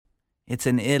It's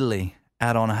in Italy,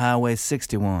 out on Highway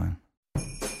 61.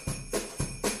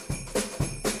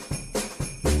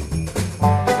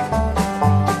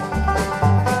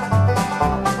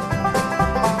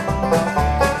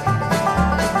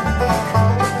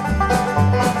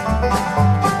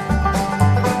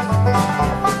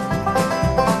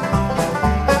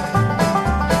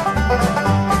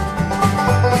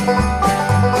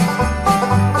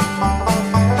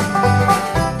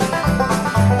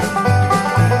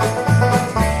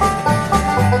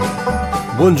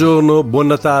 Buongiorno, buon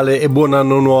Natale e buon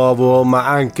anno nuovo, ma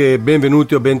anche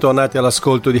benvenuti o bentornati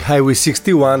all'ascolto di Highway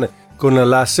 61 con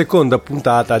la seconda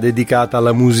puntata dedicata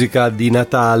alla musica di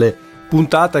Natale.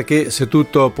 Puntata che, se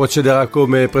tutto procederà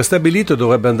come prestabilito,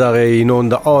 dovrebbe andare in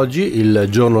onda oggi, il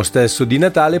giorno stesso di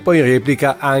Natale, poi in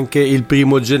replica anche il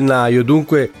 1 gennaio,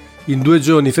 dunque in 2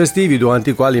 giorni festivi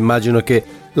durante i quali immagino che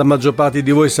la maggior parte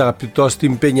di voi sarà piuttosto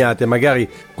impegnata e magari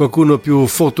qualcuno più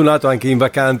fortunato anche in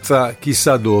vacanza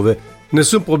chissà dove.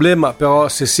 Nessun problema però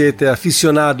se siete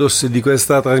aficionados di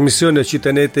questa trasmissione, ci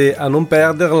tenete a non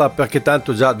perderla, perché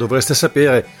tanto già dovreste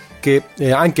sapere che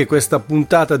anche questa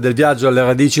puntata del viaggio alle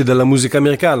radici della musica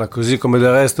americana, così come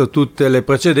del resto tutte le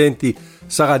precedenti,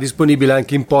 sarà disponibile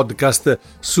anche in podcast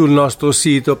sul nostro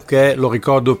sito, che è, lo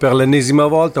ricordo per l'ennesima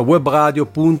volta,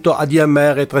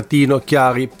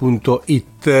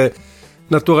 webradio.admr-chiari.it.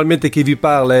 Naturalmente chi vi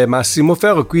parla è Massimo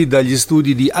Ferro, qui dagli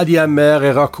studi di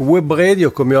ADMR Rock Web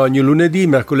Radio, come ogni lunedì,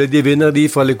 mercoledì e venerdì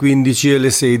fra le 15 e le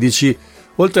 16.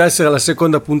 Oltre ad essere la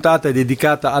seconda puntata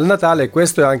dedicata al Natale,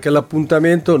 questo è anche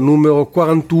l'appuntamento numero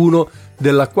 41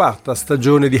 della quarta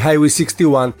stagione di Highway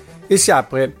 61 e si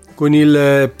apre con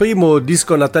il primo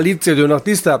disco natalizio di un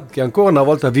artista che ancora una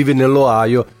volta vive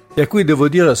nell'Ohio e a cui devo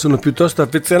dire sono piuttosto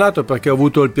affezionato, perché ho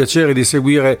avuto il piacere di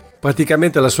seguire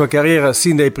praticamente la sua carriera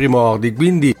sin dai primordi,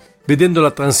 quindi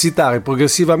vedendola transitare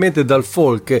progressivamente dal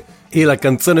folk e la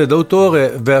canzone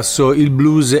d'autore verso il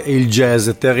blues e il jazz,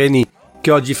 terreni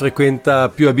che oggi frequenta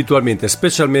più abitualmente,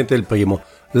 specialmente il primo.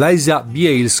 Liza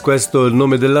Biales, questo è il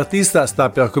nome dell'artista, sta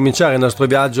per cominciare il nostro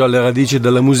viaggio alle radici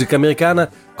della musica americana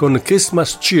con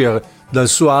Christmas Cheer dal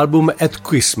suo album At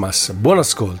Christmas. Buon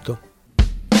ascolto.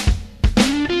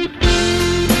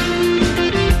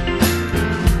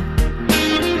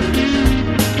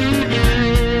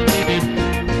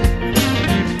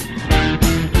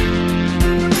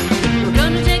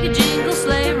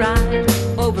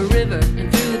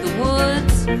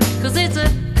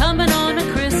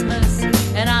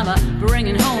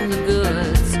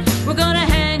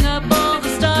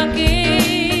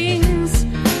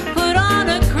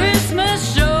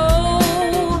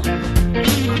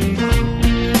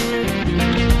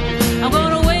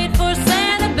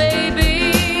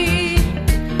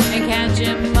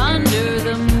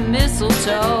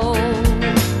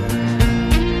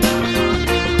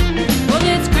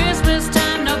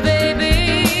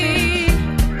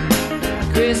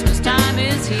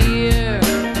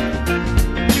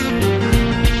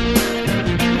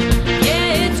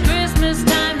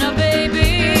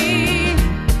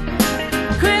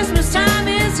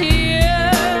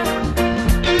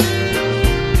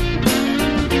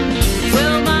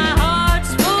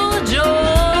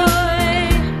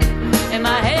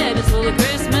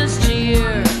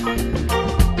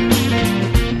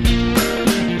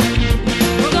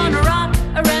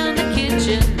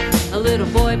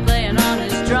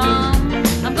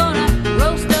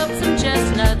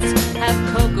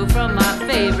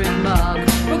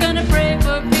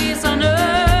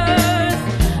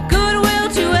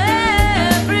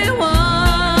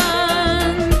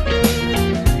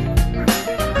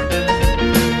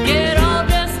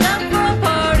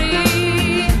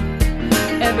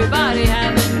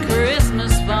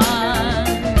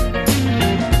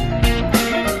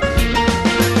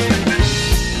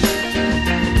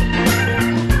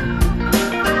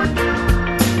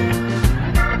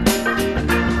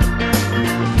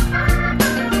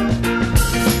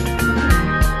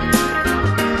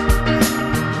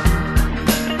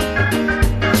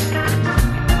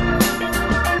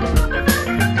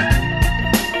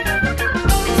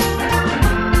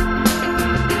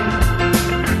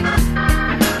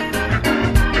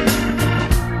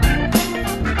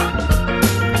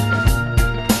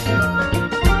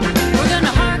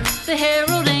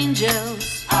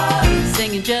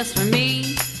 Just for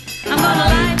me, I'm gonna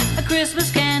light a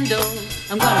Christmas candle,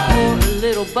 I'm gonna pour a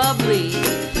little bubbly,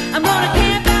 I'm gonna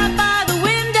camp out by the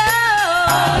window,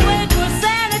 wait for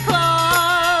Santa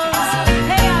Claus.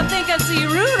 Hey, I think I see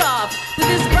Rudolph with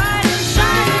his bright and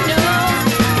shiny nose.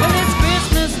 Well, it's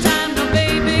Christmas time, oh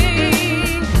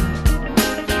baby,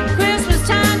 Christmas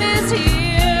time is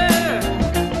here.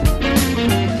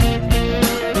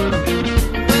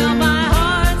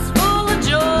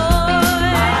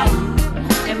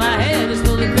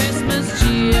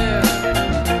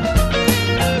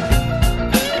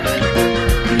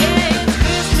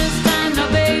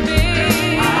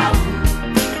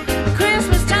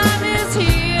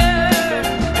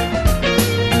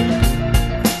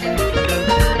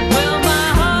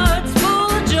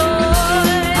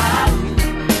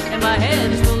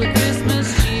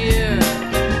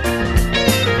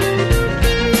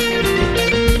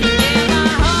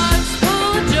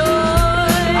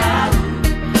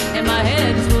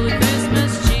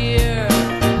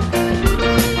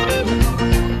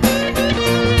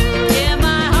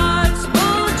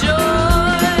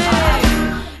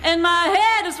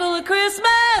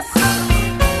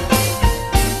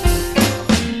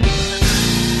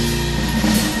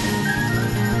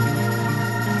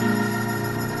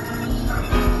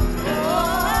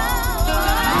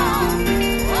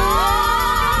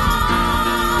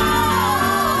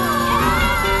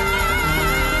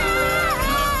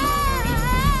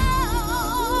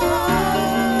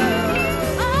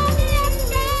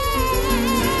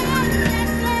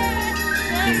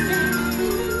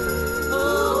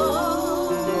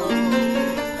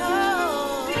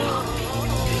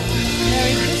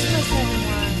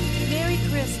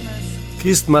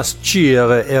 Christmas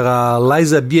Cheer era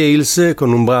Liza Biels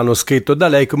con un brano scritto da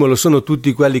lei, come lo sono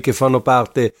tutti quelli che fanno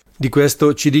parte di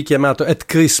questo CD chiamato At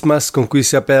Christmas, con cui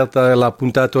si è aperta la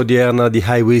puntata odierna di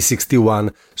Highway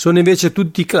 61. Sono invece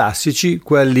tutti classici,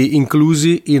 quelli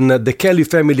inclusi in The Kelly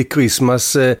Family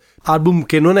Christmas, album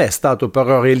che non è stato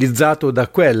però realizzato da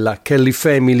quella Kelly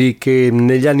Family che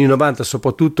negli anni 90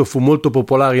 soprattutto fu molto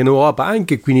popolare in Europa,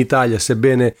 anche qui in Italia,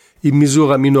 sebbene in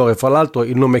misura minore. Fra l'altro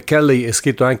il nome Kelly è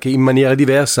scritto anche in maniera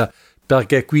diversa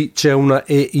perché qui c'è una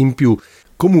E in più.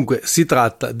 Comunque si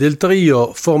tratta del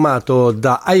trio formato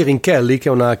da Irene Kelly, che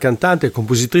è una cantante e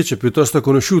compositrice piuttosto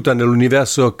conosciuta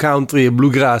nell'universo country e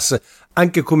bluegrass,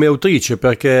 anche come autrice,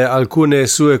 perché alcune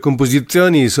sue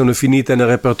composizioni sono finite nel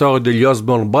repertorio degli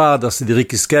Osborne Brothers, di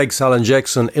Ricky Skaggs, Alan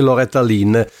Jackson e Loretta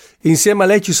Lynn. Insieme a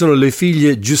lei ci sono le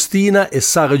figlie Justina e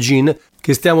Sarah Jean,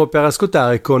 che stiamo per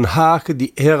ascoltare con Hark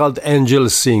di Herald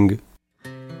Angels Sing.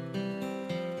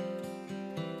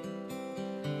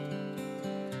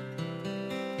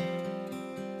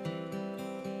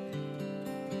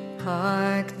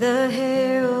 Hark the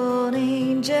herald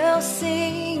angels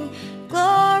sing,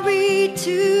 glory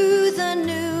to the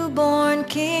newborn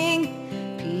King.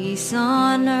 Peace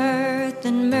on earth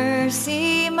and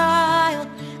mercy mild,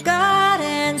 God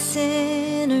and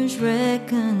sinners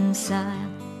reconcile.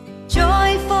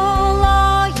 Joyful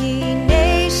all ye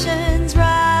nations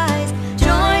rise,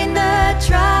 join the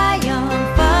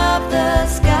triumph of the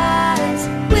skies.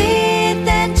 With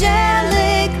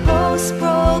angelic hosts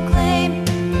proclaim,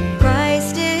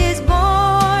 Christ is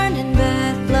born in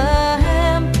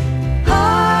Bethlehem.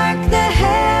 Hark the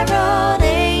herald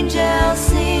angels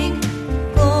sing,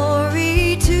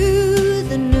 glory to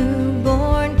the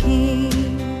newborn King.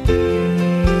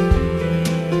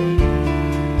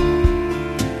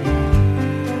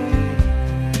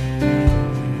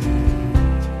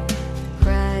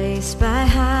 Christ by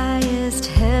highest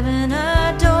heaven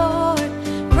adored,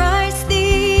 Christ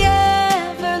the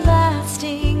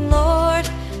everlasting Lord.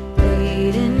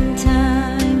 Late in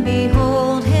time,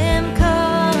 behold him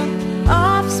come,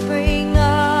 offspring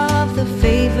of the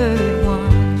favored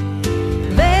one.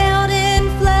 Veiled in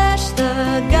flesh,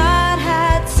 the God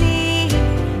had seen,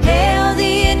 hail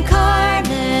the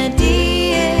incarnate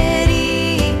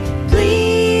deity,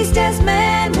 pleased as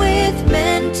man with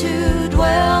men to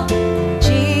dwell.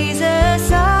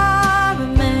 Jesus our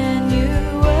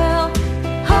Emmanuel.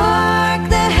 Hark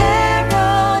the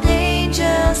herald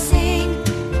angels sing,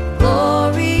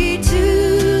 glory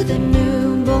to the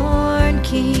newborn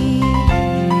King.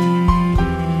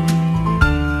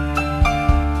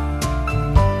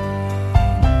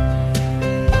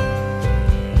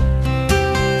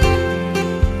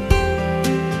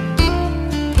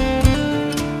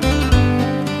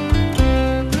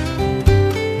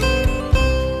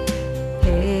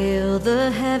 Hail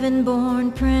the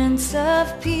heaven-born Prince of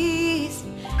Peace,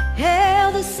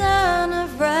 hail the Son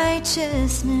of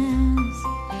Righteousness.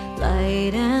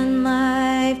 Light and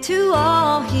life to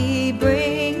all he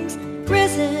brings,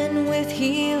 risen with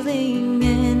healing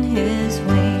in his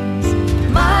wings.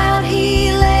 Mild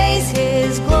he lays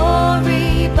his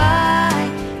glory by,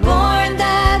 born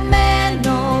that man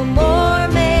no more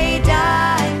may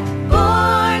die,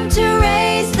 born to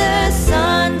raise the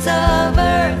sons of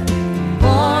earth,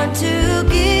 born to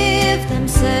give them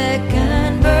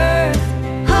second birth.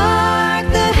 Hark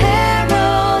the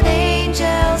herald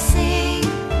angels sing,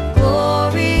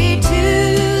 glory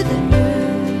to the newborn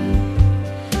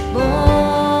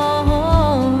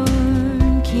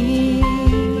King.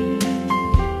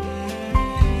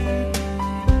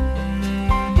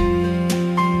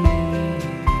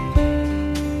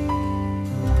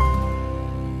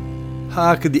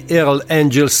 Hark the Herald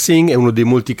Angels Sing è uno dei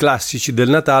molti classici del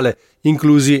Natale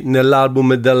inclusi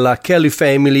nell'album della Kelly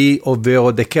Family,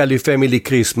 ovvero The Kelly Family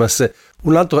Christmas.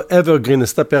 Un altro evergreen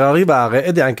sta per arrivare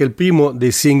ed è anche il primo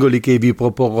dei singoli che vi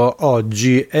proporrò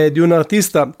oggi. È di un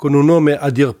artista con un nome a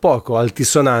dir poco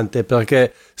altisonante,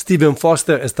 perché Stephen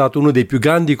Foster è stato uno dei più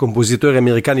grandi compositori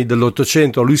americani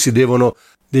dell'Ottocento. A lui si devono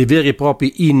dei veri e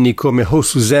propri inni come Oh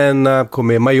Susanna,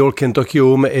 come My Old Kentucky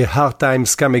Home e Hard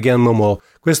Times Come Again No More.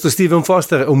 Questo Stephen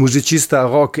Foster è un musicista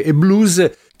rock e blues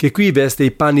che qui veste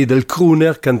i panni del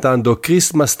crooner cantando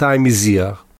Christmas Time is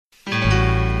Here.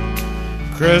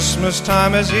 Christmas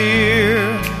time is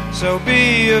here, so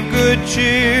be of good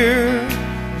cheer.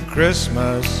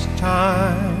 Christmas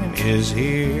time is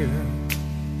here.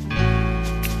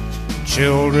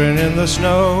 Children in the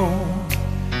snow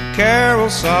carol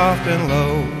soft and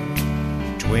low,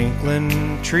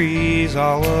 twinkling trees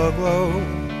all aglow.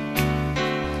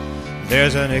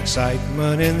 There's an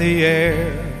excitement in the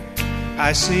air,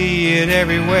 I see it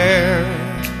everywhere.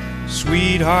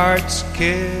 Sweethearts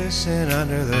kissing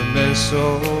under the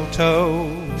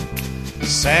mistletoe.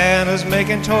 Santa's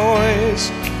making toys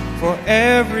for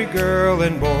every girl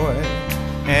and boy.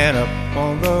 And up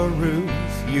on the roof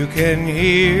you can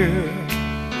hear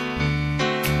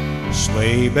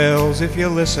sleigh bells if you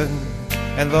listen,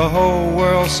 and the whole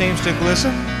world seems to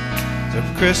glisten to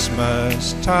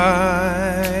Christmas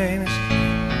times.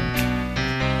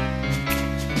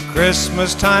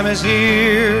 Christmas time is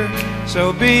here,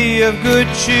 so be of good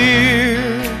cheer.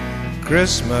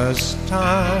 Christmas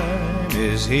time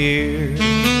is here.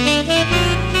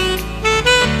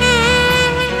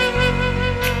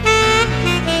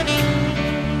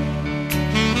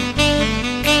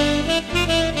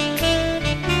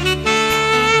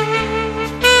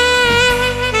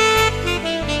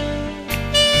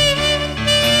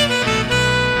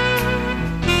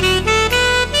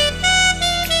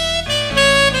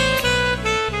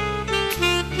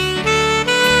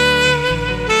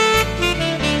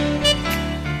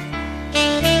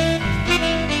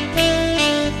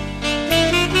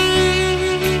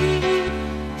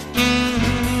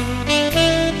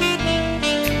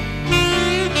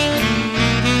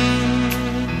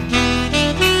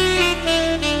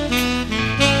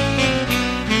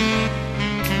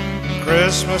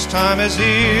 Christmas time is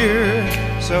here,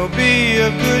 so be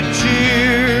of good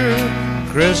cheer.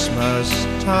 Christmas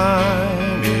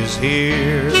time is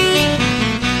here.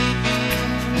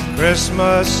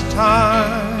 Christmas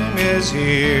time is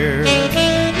here.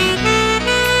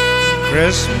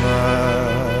 Christmas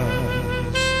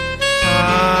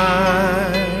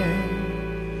time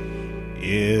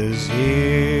is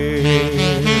here.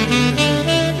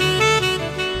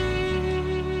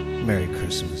 Merry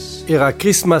Christmas. Era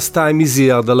Christmas Time is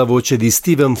Here dalla voce di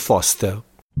Stephen Foster.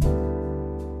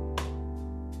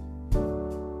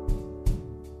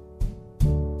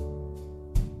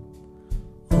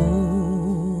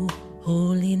 Oh,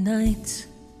 holy night,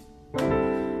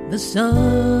 the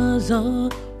stars are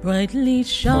brightly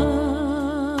shining.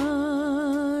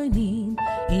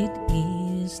 It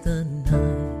is the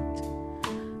night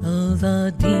of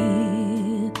our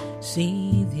dear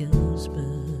Savior's birth.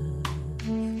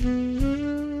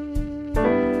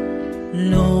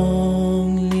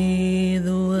 Long lay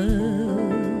the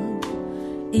world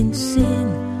in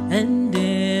sin and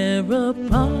error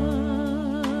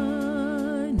pining,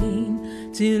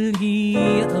 till he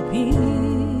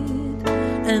appeared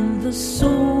and the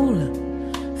soul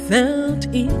felt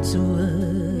its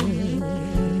worth.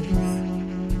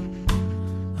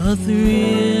 A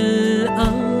thrill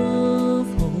of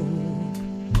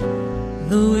hope,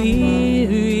 the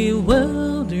weary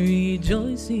world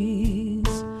rejoices,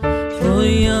 for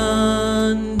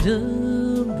yonder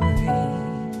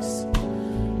breaks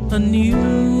a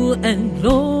new and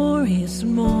glorious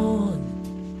morn.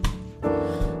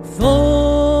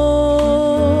 Fall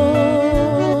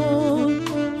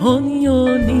on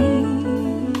your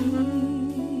knees,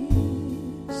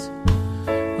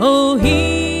 oh, hear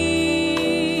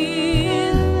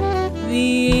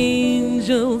the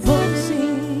angel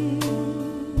voices.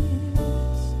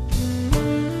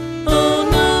 Oh,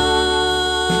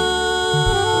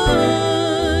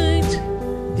 night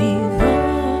divine,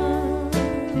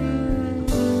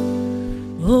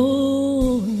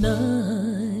 oh,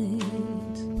 night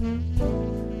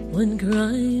when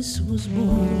Christ was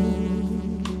born.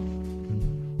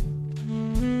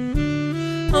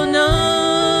 Oh, night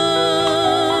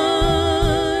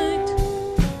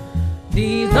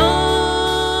divine,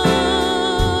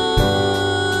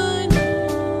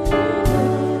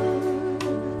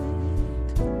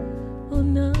 oh,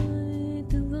 night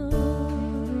divine.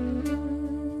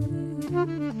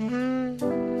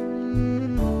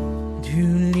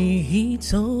 Truly he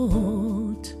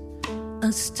taught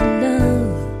us to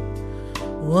love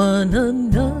one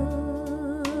another.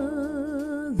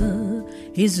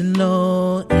 His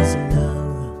law is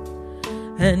love,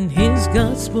 and his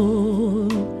gospel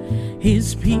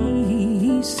is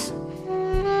peace.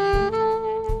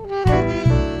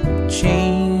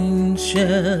 Chains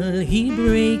shall he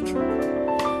break,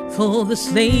 for the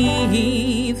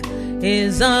slave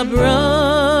is our brother,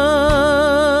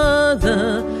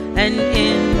 and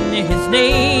in his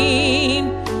name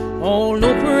all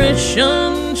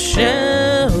oppression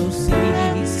shall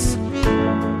cease.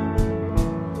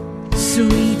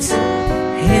 Sweet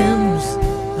hymns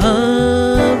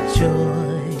of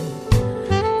joy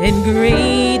in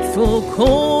grateful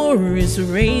chorus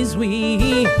raise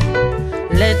we.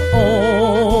 Let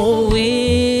all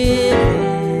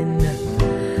within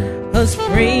us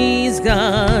praise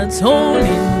God's holy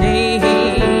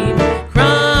name.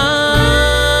 Christ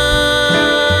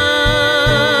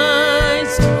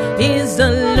is the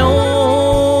Lord.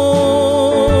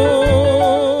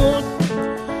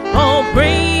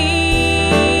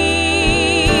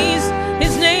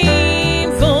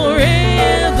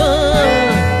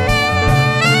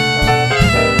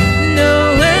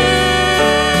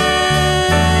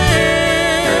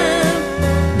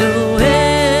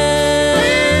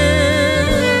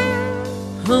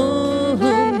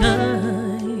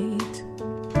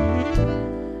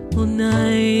 oh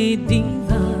night divine.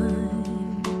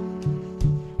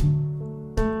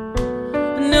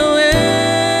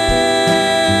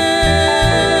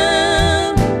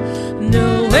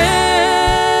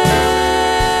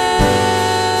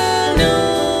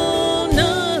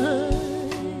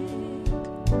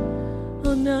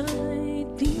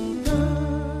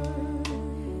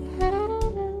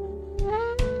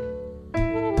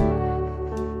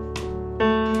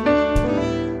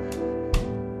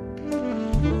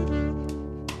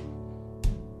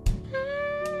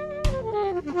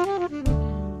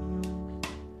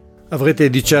 Avrete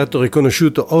di certo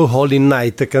riconosciuto Oh Holy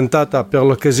Night, cantata per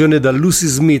l'occasione da Lucy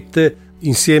Smith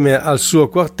insieme al suo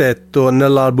quartetto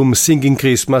nell'album Singing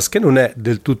Christmas, che non è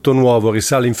del tutto nuovo,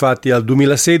 risale infatti al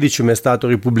 2016 ma è stato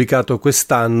ripubblicato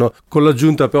quest'anno con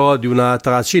l'aggiunta però di una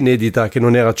traccia inedita che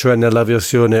non era cioè nella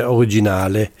versione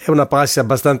originale. È una prassi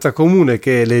abbastanza comune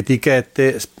che le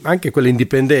etichette, anche quelle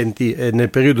indipendenti, nel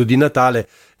periodo di Natale,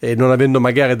 non avendo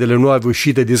magari delle nuove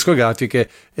uscite discografiche,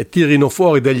 tirino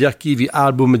fuori dagli archivi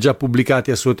album già pubblicati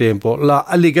a suo tempo. La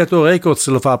Alligator Records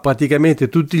lo fa praticamente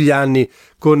tutti gli anni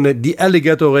con The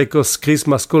Alligator Records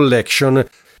Christmas Collection,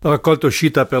 raccolta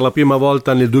uscita per la prima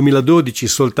volta nel 2012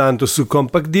 soltanto su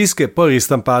compact disc e poi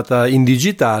ristampata in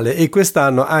digitale, e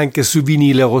quest'anno anche su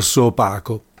vinile rosso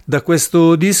opaco. Da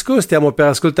questo disco stiamo per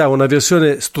ascoltare una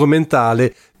versione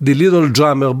strumentale di Little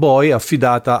Drummer Boy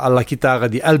affidata alla chitarra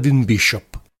di Alvin Bishop.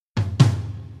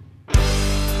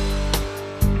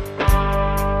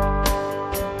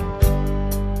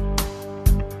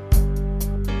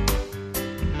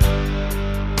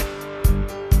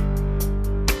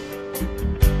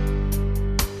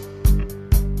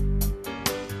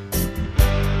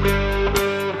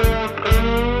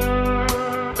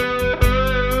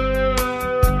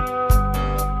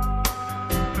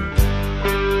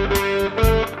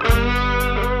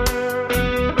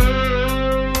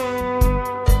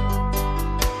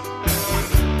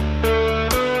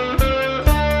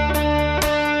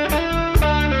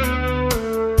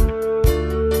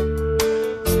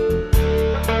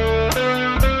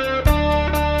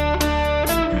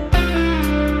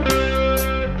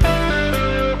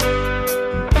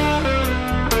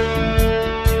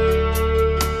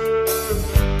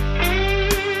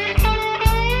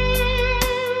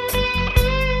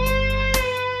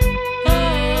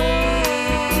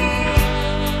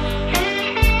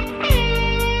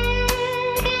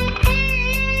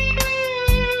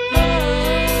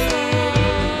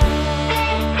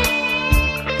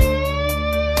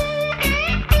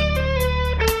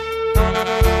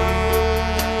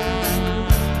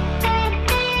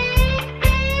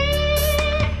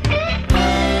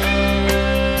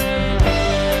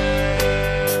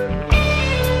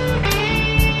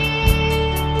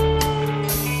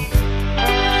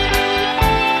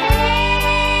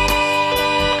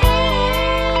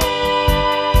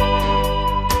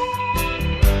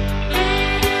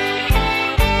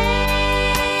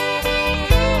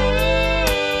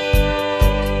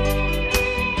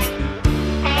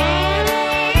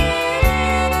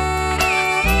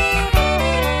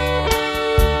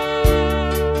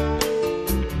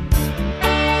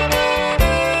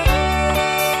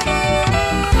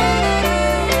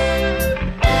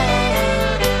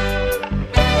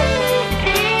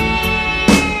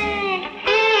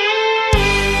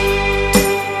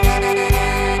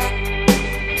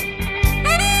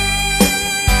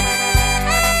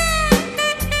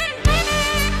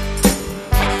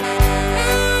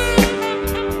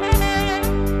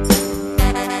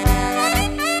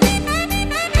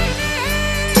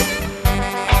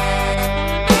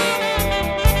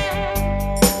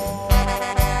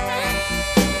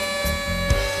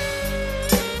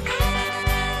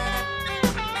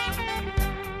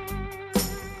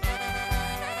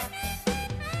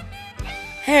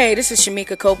 Hey, this is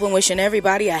Shamika Copeland wishing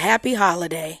everybody a happy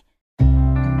holiday.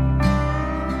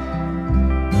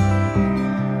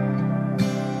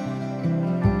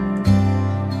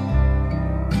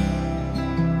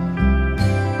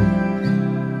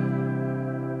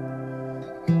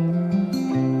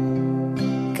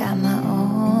 Got my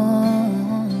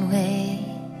own way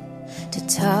to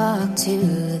talk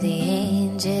to the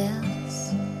angels.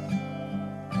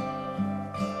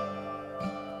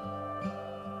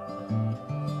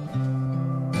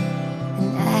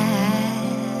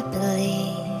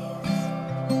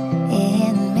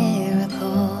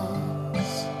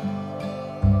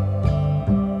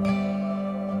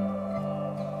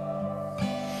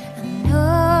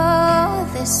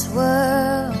 This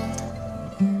world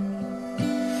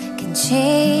can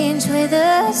change with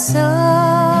a song.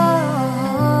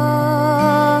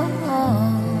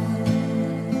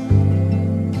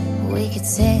 We could could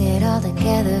sing it all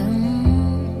together.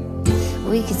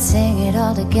 We could sing it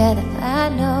all together. I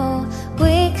know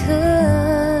we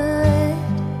could.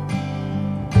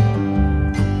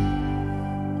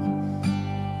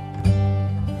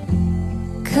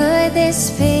 Could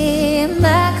this be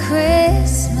my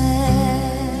Christmas?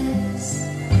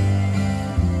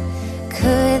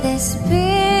 Could this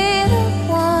be the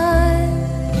one?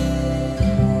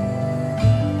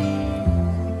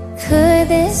 Could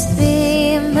this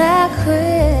be my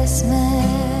Christmas?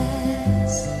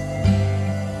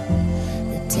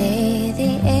 The day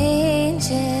the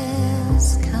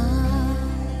angels come.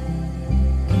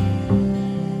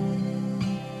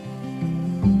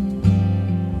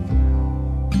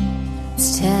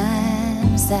 It's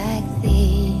times like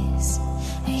these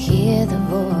I hear the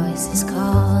voices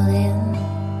calling.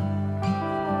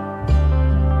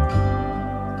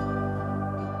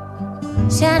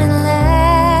 Shining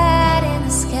light in the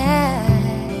sky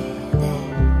that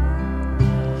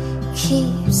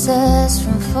keeps us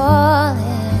from falling.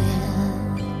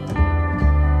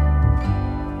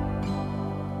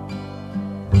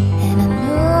 And I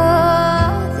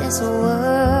know this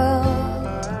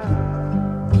world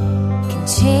can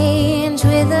change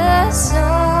with a song.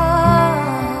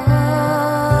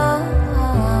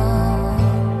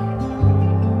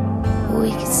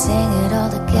 We could sing it all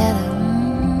together.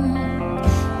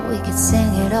 We could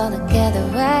sing it all together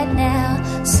right now,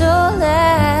 so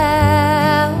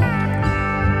loud.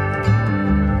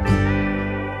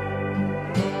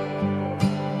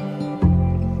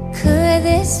 Could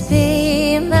this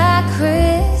be my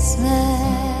Christmas?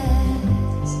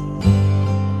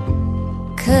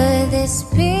 Could this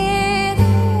be the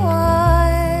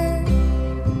one?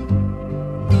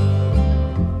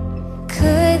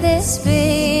 Could this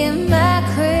be my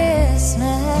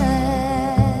Christmas?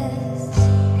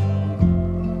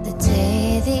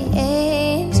 The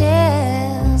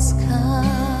angels come.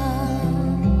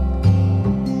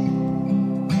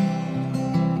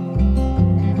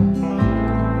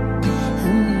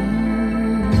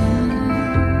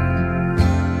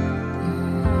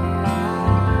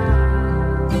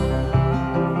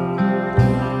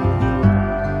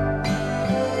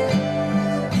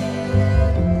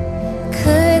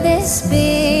 Could this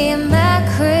be my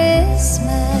Christmas?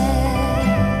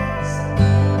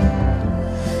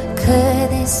 Could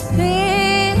this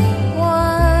be the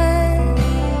one?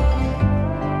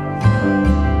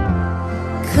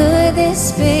 Could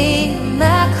this be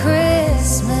my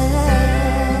Christmas?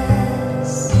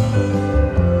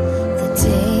 The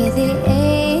day the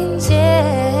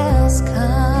angels come.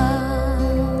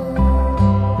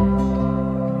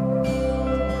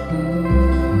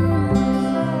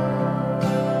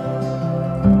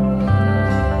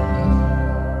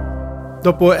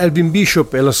 Dopo Elvin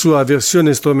Bishop e la sua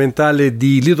versione strumentale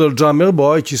di Little Drummer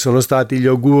Boy ci sono stati gli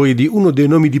auguri di uno dei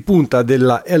nomi di punta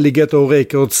della Alligator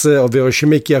Records, ovvero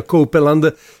Shemekia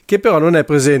Copeland, che però non è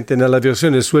presente nella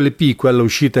versione su LP, quella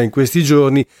uscita in questi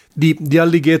giorni, di The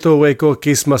Alligator Record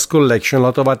Christmas Collection.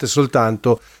 La trovate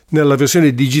soltanto nella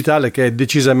versione digitale, che è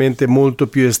decisamente molto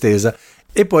più estesa.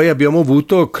 E poi abbiamo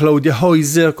avuto Claudia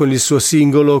Heuser con il suo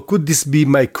singolo Could This Be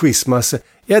My Christmas?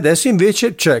 E adesso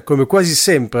invece c'è, come quasi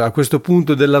sempre a questo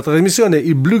punto della trasmissione,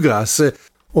 il bluegrass,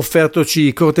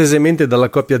 offertoci cortesemente dalla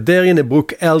coppia Darien e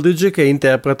Brooke Eldridge, che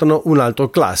interpretano un altro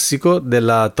classico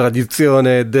della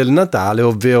tradizione del Natale,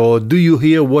 ovvero Do You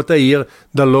Hear What I Hear,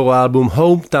 dal loro album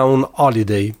Hometown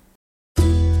Holiday.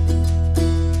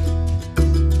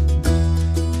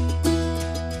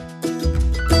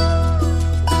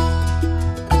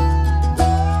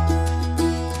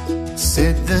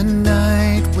 Said the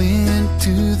night went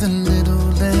to the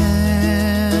little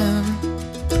lamb.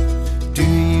 Do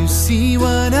you see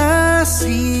what I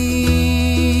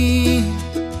see?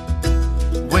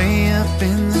 Way up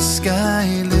in the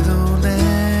sky, little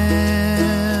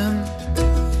lamb.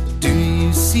 Do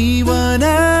you see what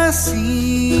I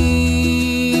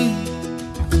see?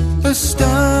 A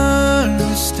star,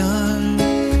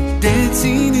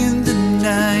 dancing in the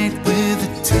night with a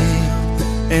tail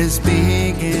as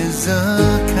big as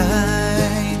a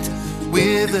kite,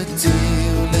 with a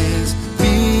tail as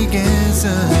big as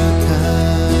a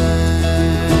kite.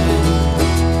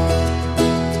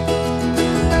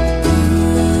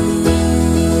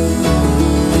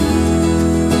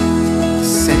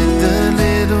 Sent the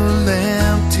little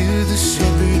lamb to the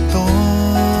shepherd boy.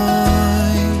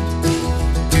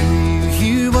 Do you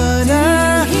hear what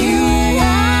I hear?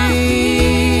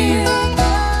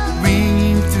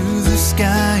 Ringing through the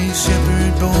sky,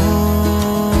 shepherd boy.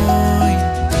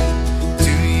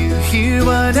 Do you hear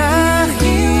what I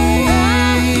hear?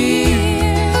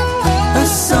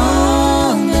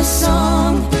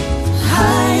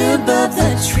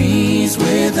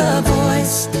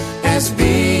 voice as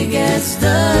big as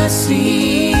the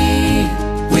sea,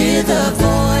 with a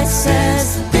voice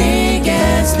as big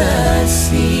as the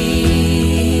sea.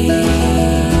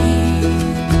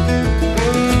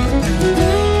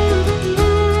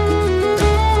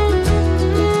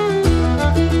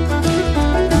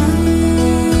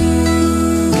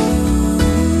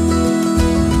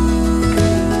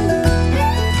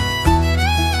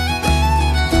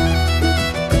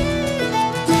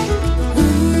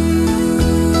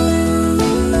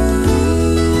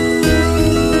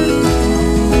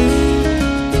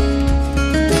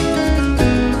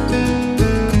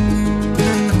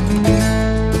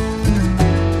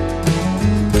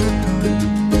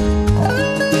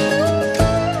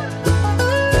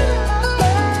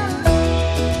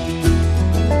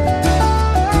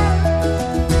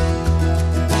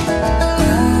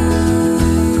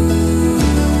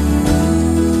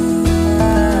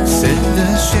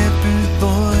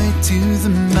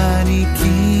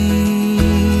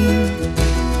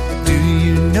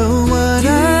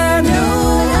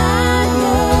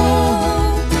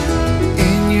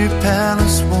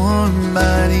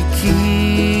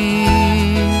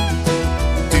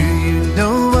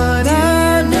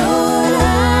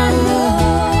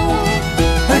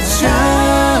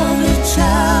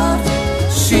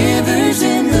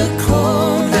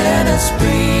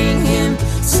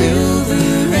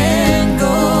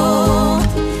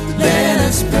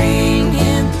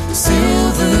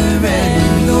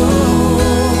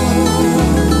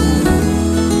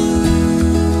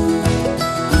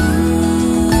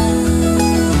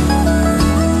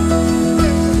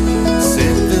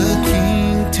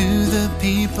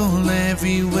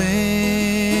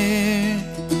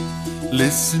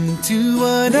 Listen to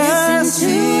what I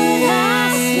say.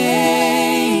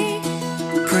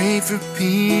 Pray for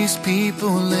peace,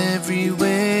 people everywhere.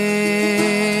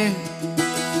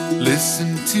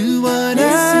 Listen to what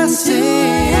I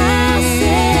say.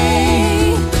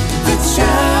 The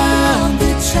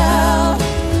child,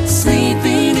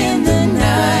 sleeping in the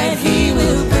night. He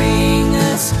will bring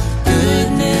us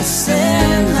goodness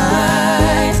and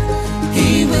light.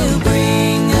 He will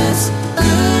bring us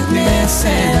goodness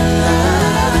and light.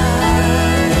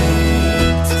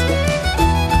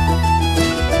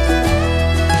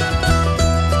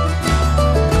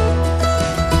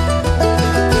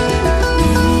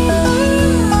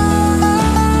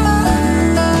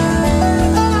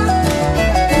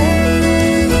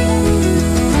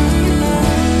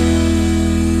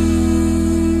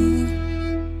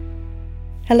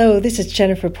 Hello, this is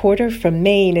Jennifer Porter from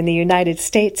Maine in the United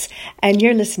States, and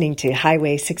you're listening to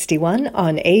Highway 61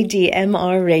 on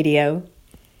ADMR Radio.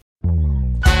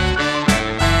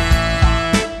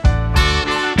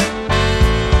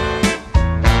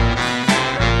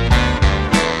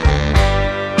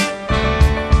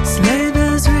 Sleigh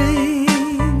bells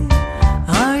ring,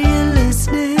 are you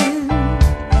listening?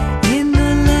 In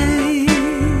the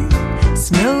lane,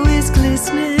 snow is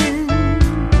glistening,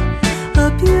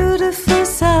 a beautiful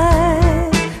sight.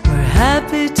 We're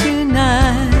happy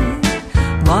tonight,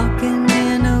 walking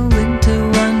in a winter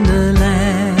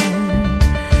wonderland.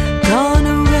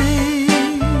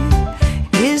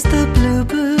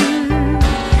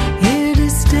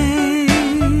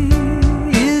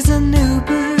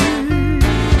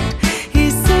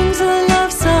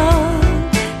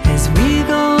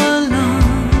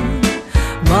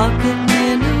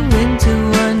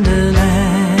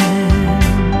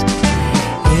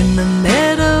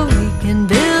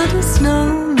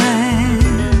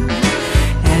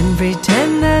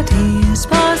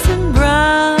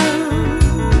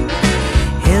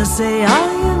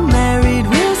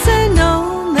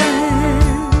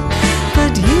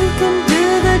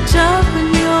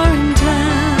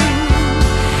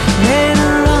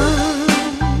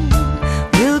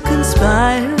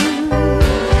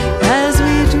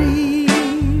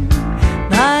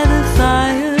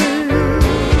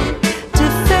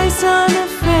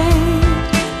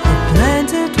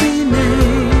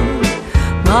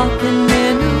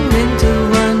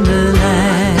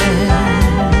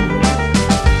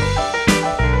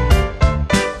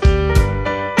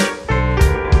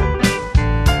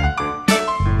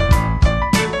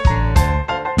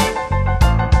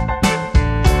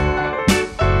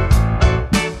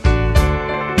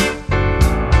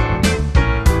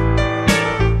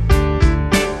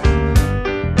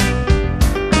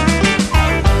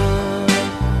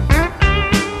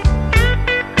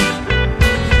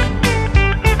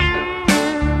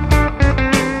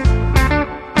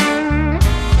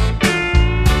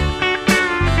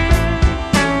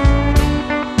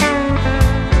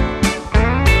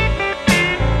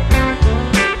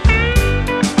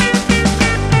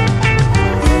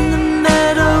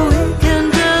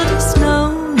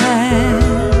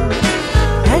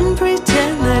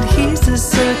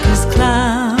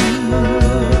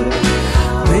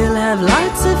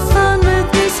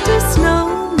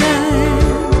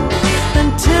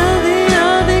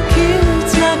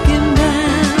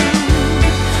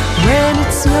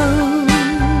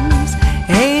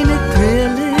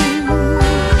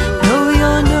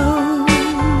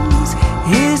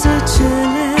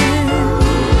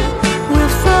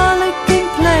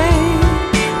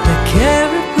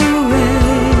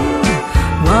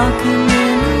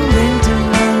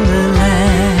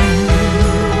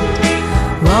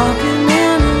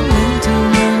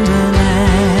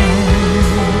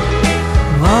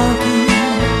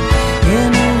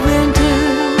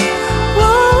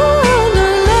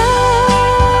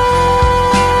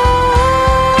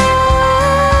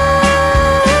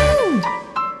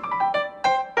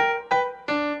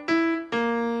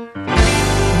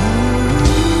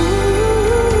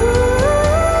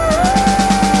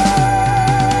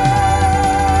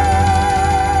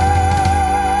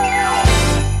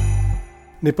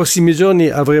 Nei prossimi giorni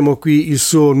avremo qui il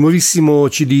suo nuovissimo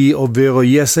CD, ovvero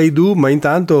Yes I Do, ma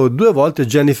intanto 2 volte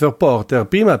Jennifer Porter,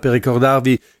 prima per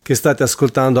ricordarvi che state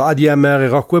ascoltando ADMR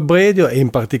Rock Web Radio e in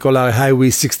particolare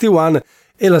Highway 61,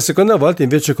 e la seconda volta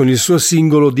invece con il suo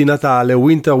singolo di Natale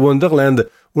Winter Wonderland,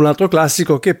 un altro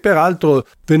classico che peraltro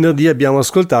venerdì abbiamo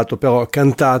ascoltato, però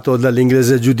cantato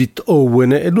dall'inglese Judith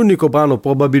Owen. È l'unico brano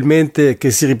probabilmente che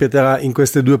si ripeterà in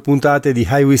queste 2 puntate di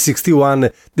Highway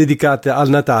 61 dedicate al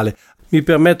Natale. Mi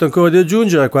permetto ancora di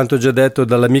aggiungere quanto già detto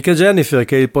dall'amica Jennifer,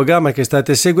 che il programma che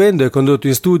state seguendo è condotto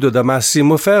in studio da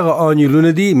Massimo Ferro ogni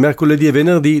lunedì, mercoledì e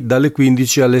venerdì dalle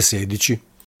 15 alle 16.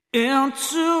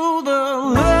 Into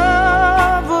the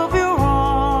love of your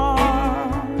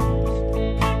arms,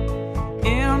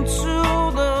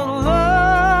 into the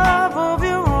love of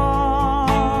your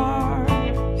arms.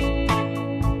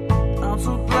 I'm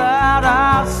so glad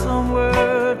I have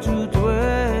somewhere to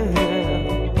dwell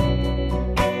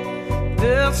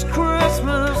this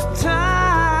Christmas time.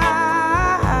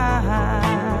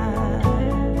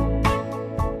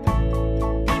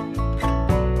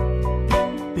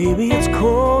 Baby, it's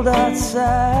cold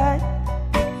outside.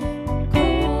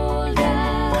 Cold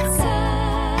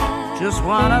outside. Just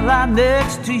wanna lie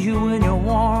next to you in your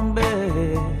warm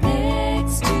bed.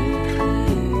 Next to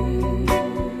you.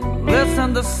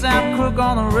 Listen to Sam Cooke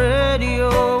on the radio.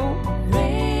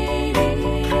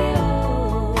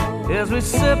 As we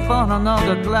sip on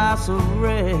another glass of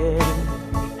red.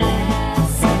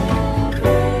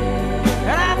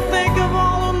 And I think of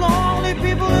all the lonely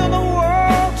people in the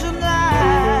world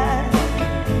tonight.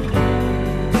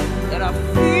 And I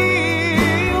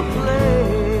feel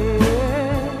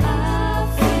blessed. I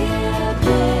feel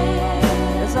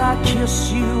blessed as I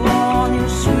kiss you on your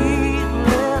sweet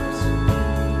lips.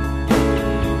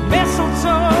 Mistletoe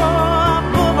up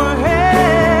overhead.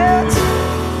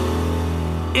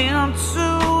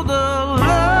 Into the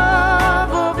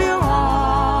love of your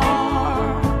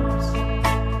arms,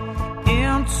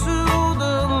 into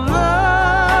the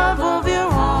love of your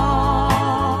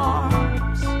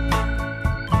arms.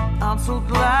 I'm so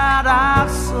glad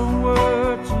I've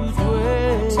somewhere to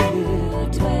dwell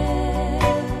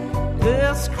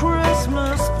this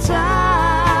Christmas time.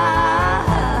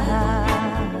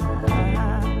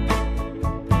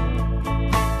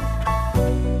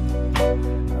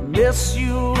 I miss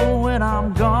you when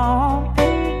I'm gone.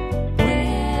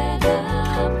 when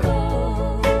I'm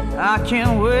gone. I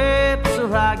can't wait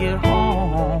till I get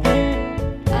home.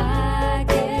 I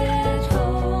get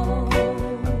home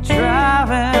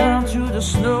Driving through the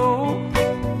snow.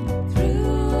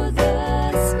 through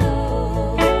the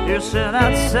snow. You said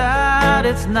outside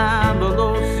it's 9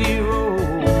 below zero.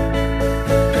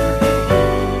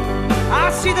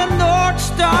 I see the North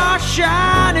Star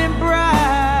shining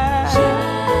bright,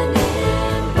 Shining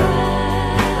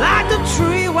bright. like the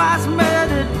tree wise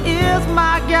method is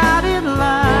my guiding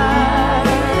light.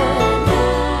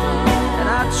 And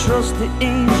I trust the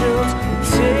angels to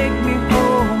take me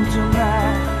home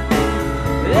tonight.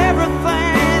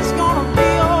 Everything's gonna be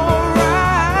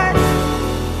alright.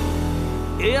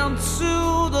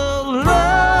 Into the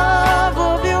love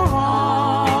of your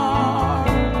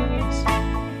arms,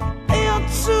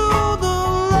 into the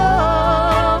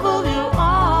love of your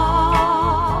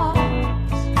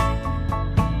arms.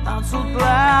 I'm so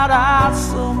glad I've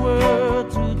somewhere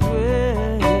to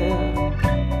dwell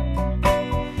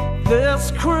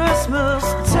this Christmas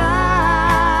time.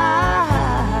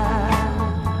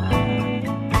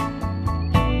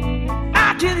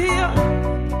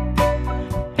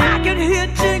 I can hear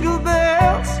jingle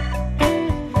bells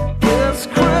this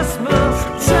Christmas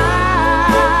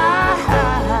time.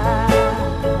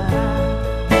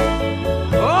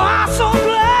 Oh, I'm so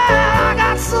glad I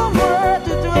got somewhere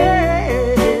to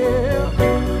dwell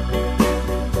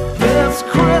this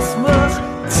Christmas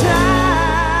time.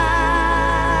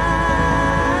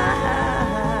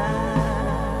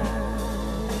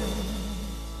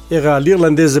 Era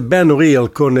l'irlandese Ben O'Reilly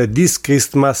con This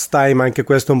Christmas Time, anche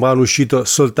questo è un brano uscito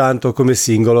soltanto come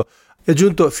singolo. È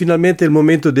giunto finalmente il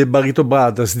momento dei Barito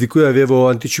Brothers, di cui avevo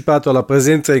anticipato la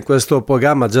presenza in questo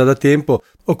programma già da tempo,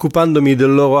 occupandomi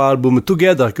del loro album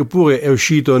Together, che pure è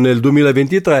uscito nel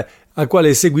 2023, al quale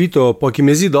è seguito pochi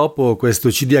mesi dopo questo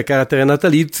CD a carattere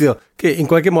natalizio, che in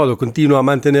qualche modo continua a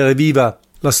mantenere viva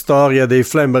la storia dei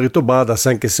Flying Burrito Brothers,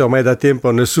 anche se ormai da tempo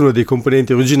nessuno dei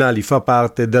componenti originali fa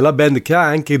parte della band, che ha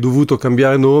anche dovuto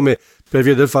cambiare nome per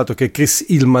via del fatto che Chris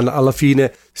Hillman alla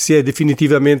fine si è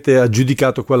definitivamente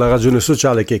aggiudicato quella ragione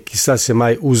sociale che chissà se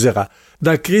mai userà.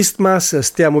 Da Christmas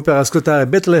stiamo per ascoltare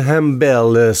Bethlehem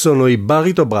Bell, sono i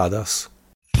Burrito Brothers.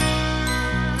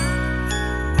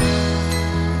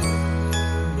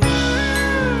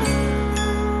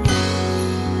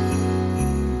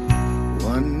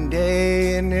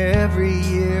 singing every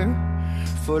year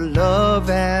for love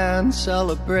and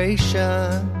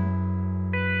celebration.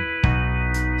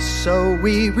 So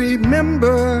we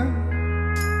remember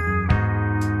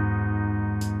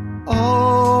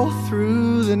all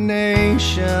through the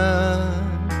nation.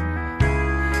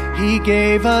 He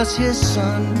gave us his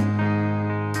son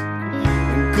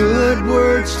and good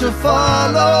words to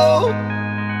follow.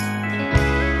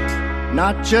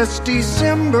 Not just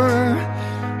December,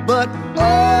 but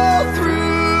all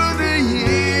through the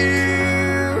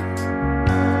year.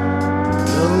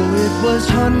 Though it was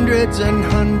hundreds and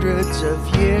hundreds of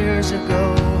years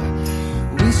ago,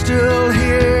 we still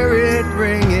hear it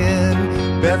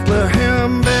ringing,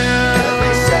 Bethlehem bell.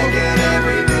 Every second,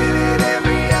 every minute,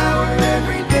 every hour,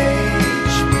 every day,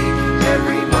 each week,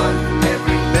 every month,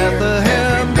 every year.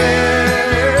 Bethlehem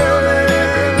bell. Every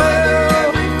mother,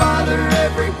 every father,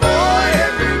 every boy,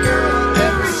 every girl,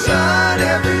 every son,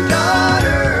 every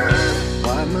daughter.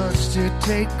 Why must it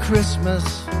take Christmas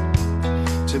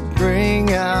to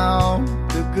bring out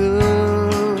the good?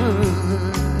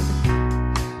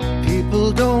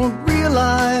 People don't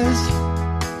realize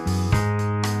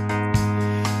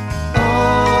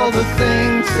all the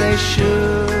things they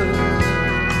should.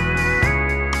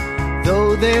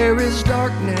 Though there is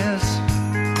darkness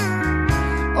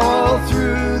all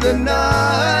through the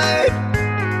night,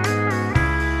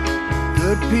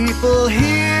 good people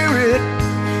hear it,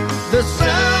 the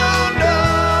sound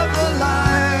of the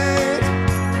light.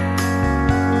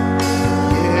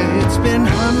 Yeah, it's been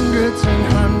hundreds and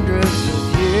hundreds of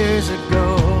years ago,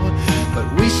 but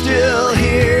we still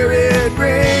hear it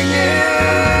ringing,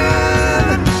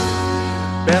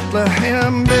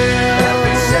 Bethlehem bell.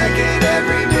 Every second,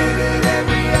 every minute,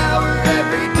 every hour,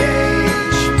 every day,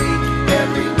 each week,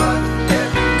 every month,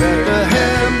 every year.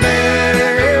 Bethlehem bell.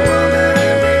 Every woman,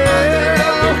 every mother,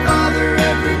 every father,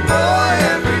 every boy,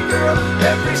 every girl,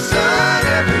 every son,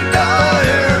 every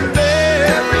daughter.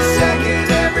 Every second,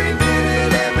 every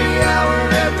minute, every hour,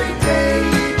 every day,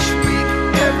 each week,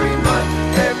 every month,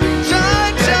 every year.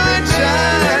 Shine, shine,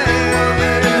 shine. Every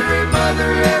woman, every mother,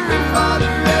 every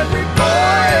father, every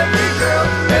boy, every girl,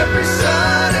 every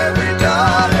son, every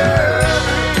daughter.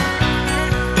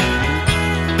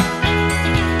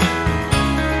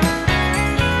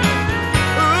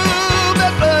 Ooh,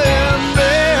 Bethlehem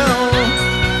bell.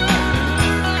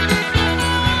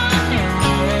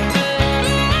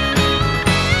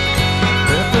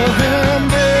 Bethlehem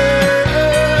bell.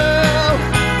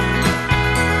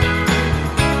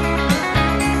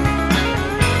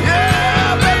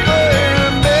 Yeah,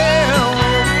 Bethlehem bell.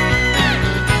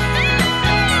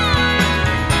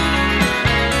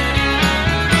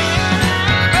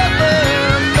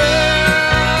 Bethlehem bell.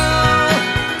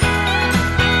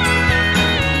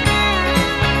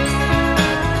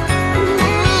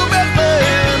 Ooh,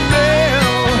 Bethlehem bell.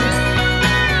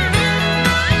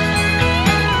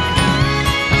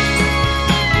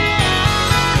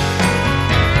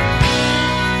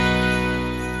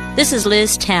 This is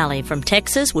Liz Talley from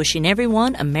Texas, wishing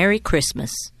everyone a Merry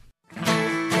Christmas.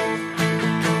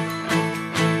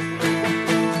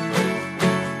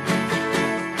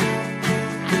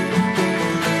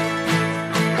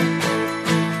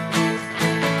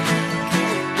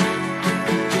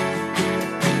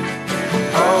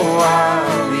 Oh,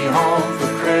 I'll be home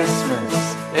for Christmas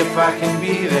if I can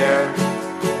be there.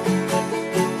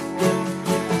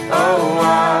 Oh,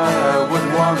 I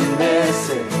wouldn't want to miss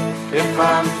it if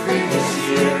I'm free this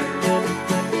year.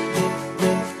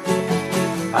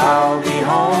 I'll be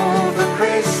home for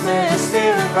Christmas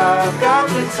if I've got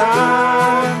the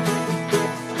time.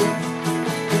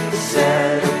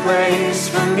 Set a place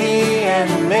for me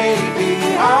and maybe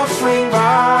I'll swing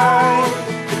by.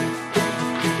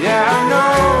 Yeah, I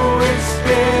know it's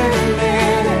been a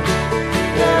minute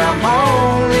that I'm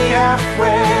only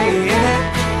halfway in it,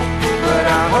 but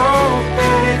I hope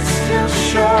that it still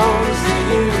shows that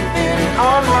you've been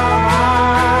on my mind.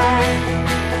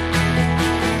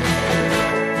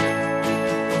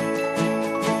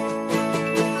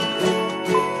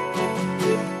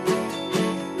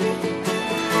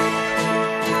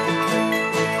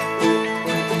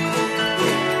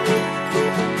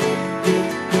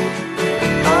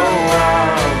 Oh,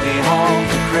 I'll be home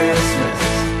for Christmas,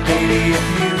 maybe a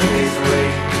few days away.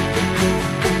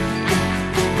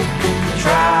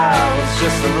 Travel's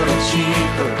just a little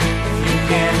cheaper if you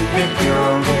can pick your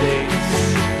own dates.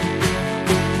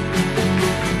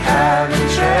 Haven't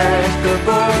checked the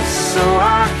books, so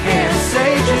I can't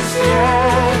say just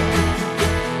yet.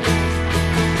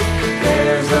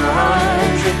 There's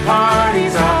 100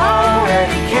 parties I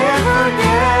already can't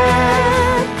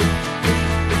forget.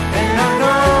 And I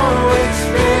know it's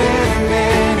been a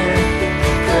minute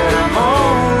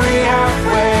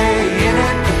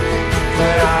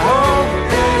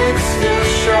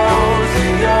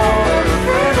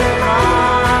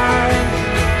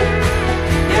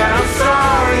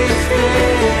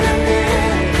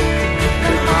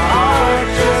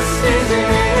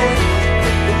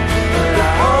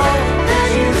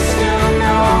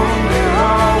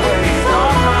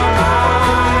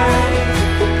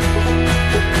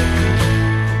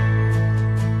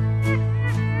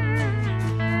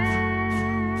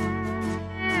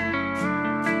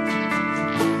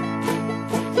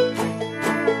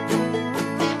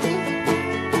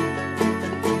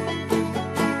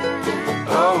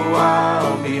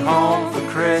be home for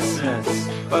Christmas,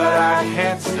 but I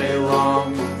can't stay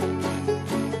long.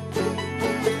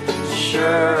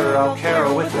 Sure, I'll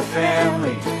carol with the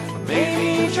family,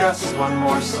 maybe just one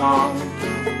more song.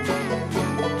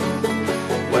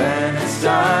 When it's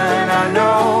done, I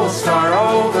know we'll start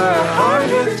over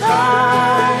 100th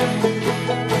time.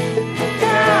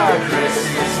 Yeah,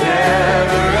 Christmas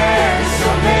never ends, so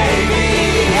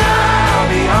maybe I'll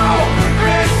be home for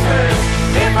Christmas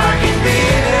if I can be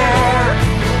there.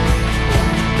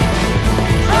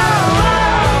 Oh,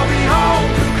 I'll be home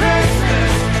for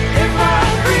Christmas if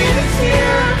I'm free this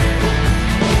year.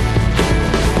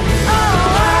 Oh,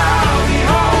 I'll be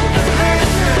home for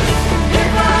Christmas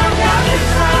if I've got the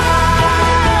time.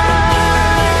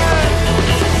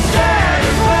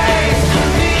 Santa waits for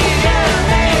me, and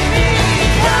maybe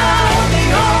I'll be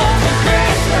home for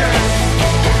Christmas.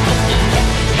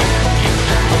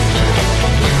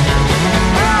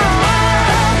 Oh,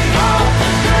 I'll be home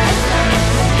for Christmas.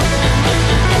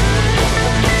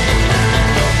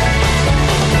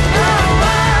 Oh, I'll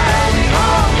be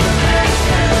home for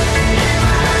Christmas.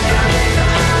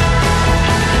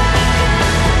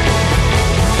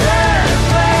 Santa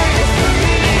waits for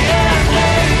me, and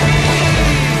maybe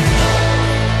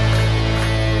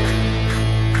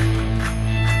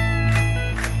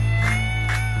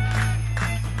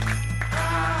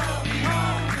I'll be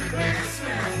home for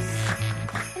Christmas.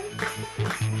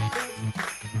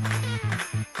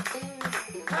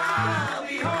 I'll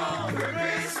be home for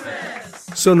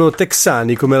Christmas. Sono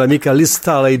texani come l'amica Liz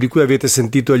Tully di cui avete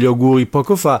sentito gli auguri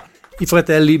poco fa, i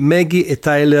fratelli Maggie e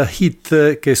Tyler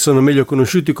Heath, che sono meglio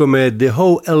conosciuti come The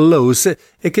How and Lows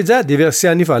e che già diversi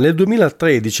anni fa, nel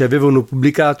 2013, avevano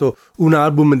pubblicato un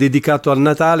album dedicato al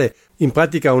Natale, in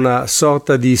pratica una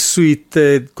sorta di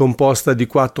suite composta di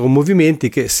 4 movimenti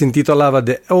che si intitolava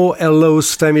The How and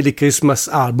Lows Family Christmas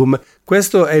Album.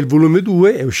 Questo è il volume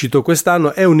 2, è uscito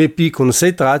quest'anno, è un EP con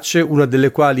 6 tracce, una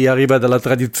delle quali arriva dalla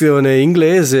tradizione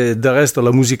inglese, del resto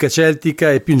la musica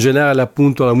celtica e più in generale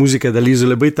appunto la musica dalle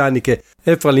isole britanniche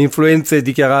è fra le influenze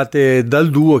dichiarate dal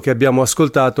duo che abbiamo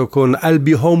ascoltato con I'll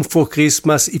Be Home for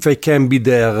Christmas If I Can Be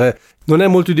There. Non è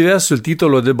molto diverso il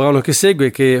titolo del brano che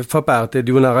segue, che fa parte di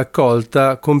una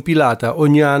raccolta compilata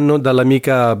ogni anno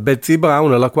dall'amica Betsy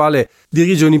Brown, la quale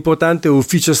dirige un importante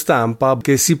ufficio stampa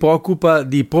che si preoccupa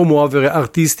di promuovere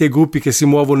artisti e gruppi che si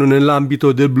muovono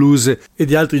nell'ambito del blues e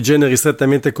di altri generi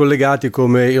strettamente collegati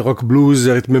come il rock blues,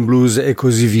 il rhythm and blues e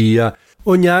così via.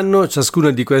 Ogni anno ciascuna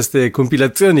di queste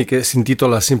compilazioni, che si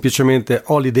intitola semplicemente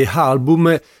Holiday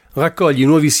Album, raccoglie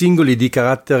nuovi singoli di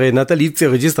carattere natalizio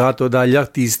registrato dagli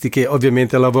artisti che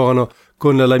ovviamente lavorano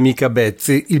con l'amica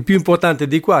Betsy, il più importante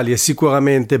dei quali è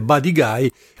sicuramente Buddy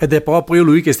Guy, ed è proprio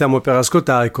lui che stiamo per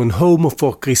ascoltare con Home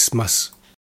for Christmas.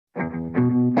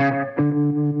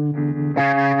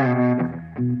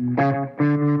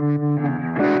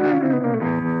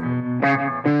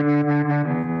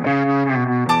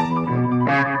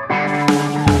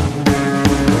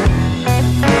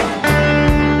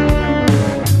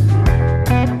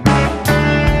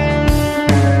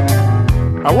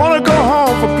 I wanna go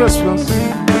home for Christmas,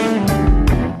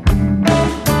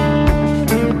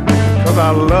 'cause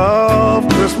I love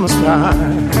Christmas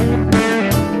time.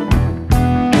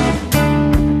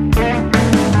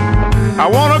 I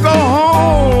wanna go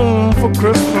home for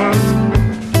Christmas,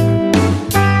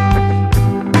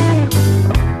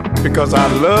 because I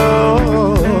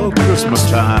love Christmas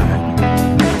time.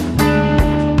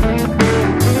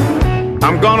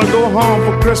 I'm gonna go home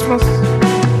for Christmas,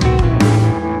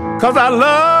 'cause I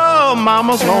love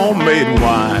Mama's homemade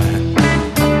wine.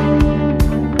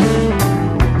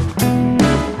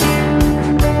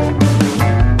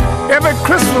 Every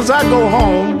Christmas I go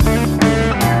home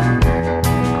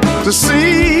to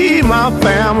see my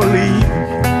family.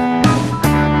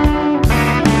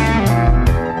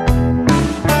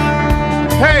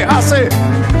 Hey, I say,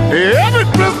 every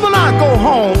Christmas I go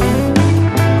home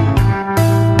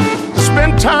to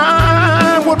spend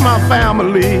time with my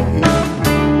family.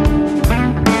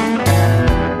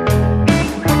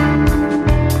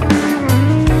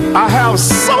 I have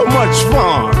so much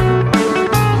fun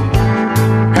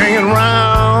hanging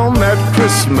around that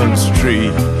Christmas tree.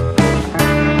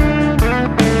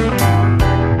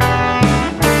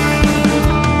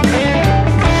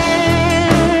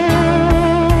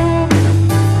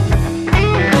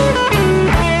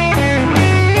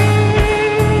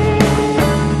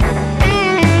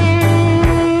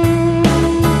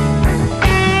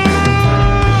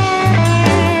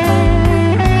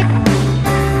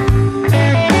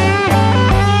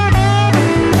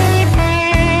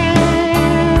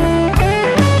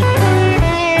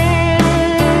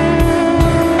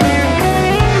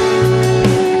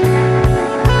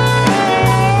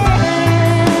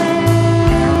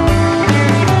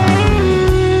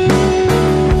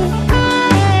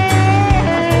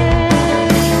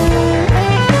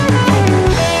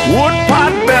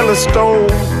 stove.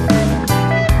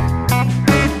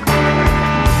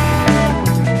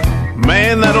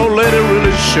 Man, that old lady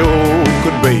really sure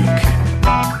could bake.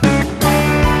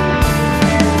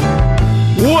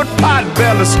 Wood pot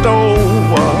belly stove.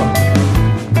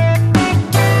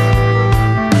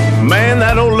 Man,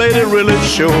 that old lady really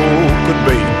sure could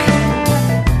bake.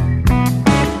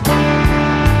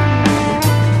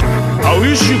 I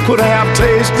wish you could have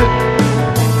tasted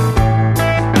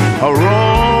a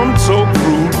rum-soaked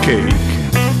fruit cake.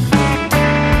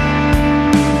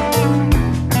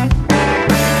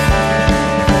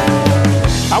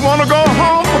 I wanna go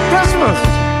home for Christmas,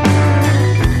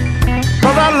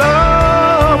 'cause I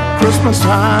love Christmas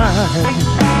time.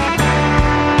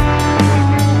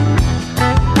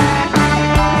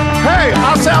 Hey,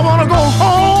 I say I wanna go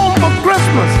home for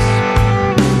Christmas,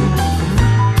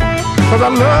 'cause I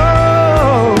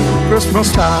love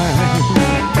Christmas time.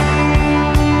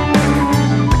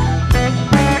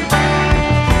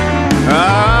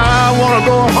 I wanna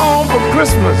go home for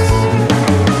Christmas,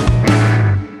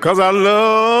 'cause I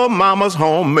love Mama's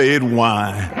homemade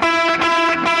wine.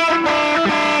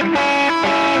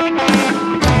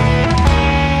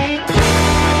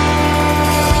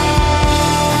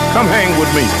 Come hang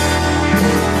with me.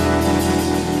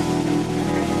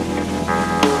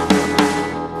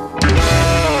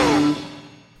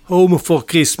 Home for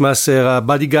Christmas era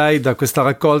Buddy Guy da questa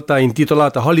raccolta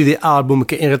intitolata Holiday Album,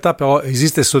 che in realtà però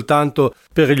esiste soltanto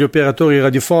per gli operatori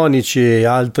radiofonici e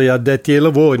altri addetti ai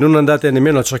lavori. Non andate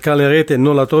nemmeno a cercarla in rete,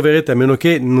 non la troverete, a meno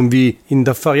che non vi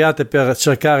indaffariate per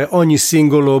cercare ogni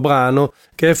singolo brano,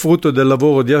 che è frutto del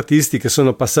lavoro di artisti che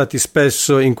sono passati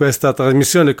spesso in questa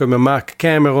trasmissione, come Mark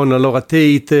Cameron, Laura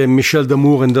Tate, Michelle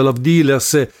D'Amour and the Love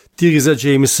Dealers, Teresa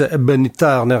James e Benny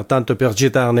Turner, tanto per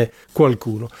citarne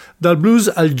qualcuno. Dal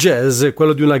blues al jazz,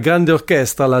 quello di una grande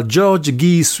orchestra, la George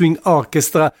Gee Swing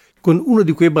Orchestra, con uno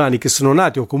di quei brani che sono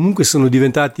nati o comunque sono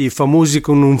diventati famosi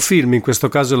con un film, in questo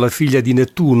caso La figlia di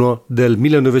Nettuno del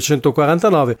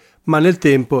 1949, ma nel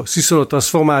tempo si sono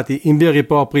trasformati in veri e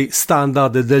propri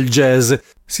standard del jazz.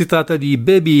 Si tratta di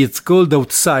Baby It's Cold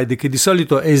Outside, che di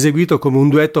solito è eseguito come un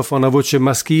duetto fra una voce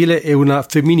maschile e una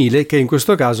femminile, che in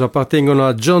questo caso appartengono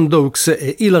a John Dawkes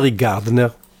e Hilary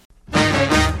Gardner.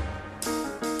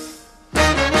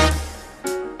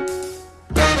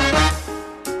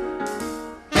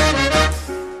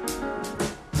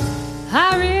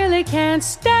 I really can't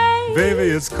stay. Baby,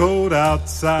 it's cold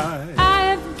outside.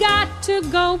 I've got to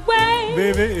go away.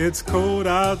 Baby, it's cold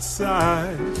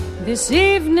outside. This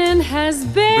evening has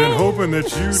been hoping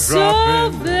that you so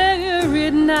drop in.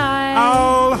 very nice.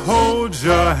 I'll hold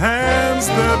your hands,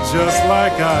 they're just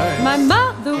like ice. My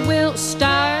mother will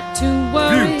start to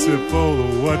worry. Beautiful,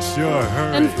 what's your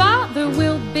hurry? And father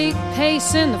will be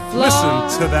pacing the floor.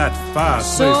 Listen to that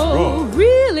fireplace so roar.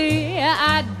 Really,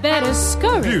 I'd better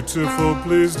scurry. Beautiful,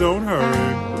 please don't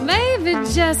hurry. Maybe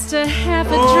just a half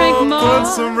a drink more. Put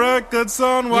some records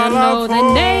on while you know I the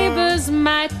pour. neighbors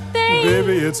might think,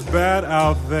 baby, it's bad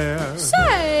out there.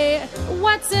 Say,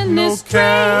 what's in no this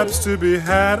cabs drink? to be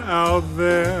had out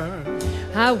there.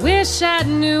 I wish I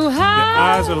knew how. Your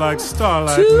eyes are like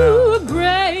starlight to now.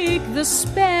 break the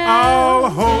spell. I'll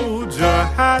hold your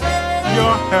hat.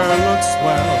 Your hair looks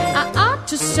swell. I ought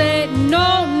to say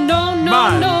no, no, no,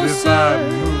 Mind no, if sir. I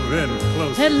move in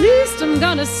close? At least I'm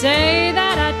gonna say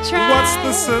that I tried. What's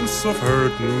the sense of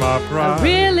hurting my pride? I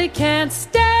really can't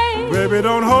stay. Baby,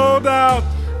 don't hold out.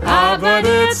 But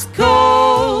it's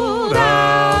cold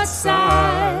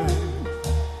outside.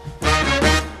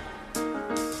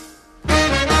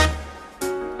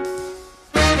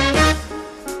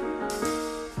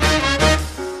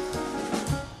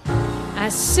 I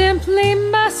simply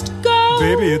must go.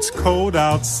 Baby, it's cold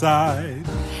outside.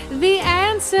 The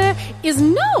answer is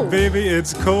no. Baby,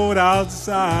 it's cold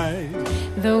outside.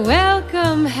 The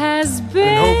welcome has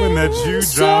been hoping that you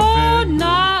so drop in.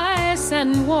 nice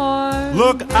and warm.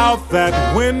 Look out that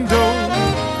window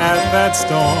at that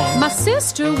storm. My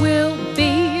sister will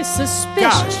be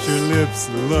suspicious. Gosh, your lips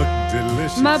look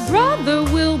delicious. My brother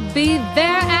will be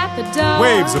there at the door.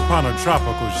 Waves upon a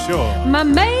tropical shore. My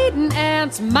maiden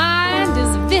aunt's mind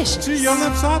is vicious. Gee, your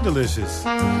lips are delicious.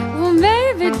 Well,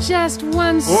 maybe just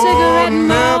one cigarette more.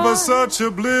 Never such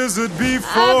a blizzard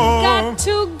before. I've got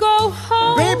to go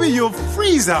home. Baby, you'll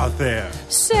freeze out there.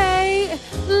 Say,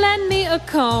 lend me a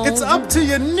comb. It's up to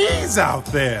your knees out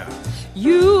there.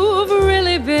 You've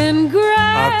really been great.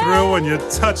 I thrill when you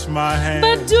touch my hand.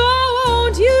 But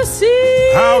don't you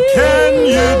see? How can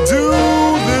you do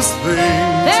this thing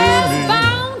There's to me?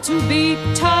 bound to be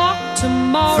talk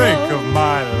tomorrow. Think of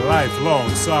my life lifelong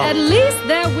sorrow. At least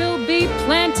there will be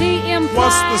plenty implied.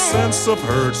 What's the sense of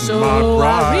hurting so my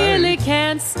pride? I really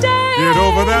can't stay. Get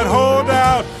over that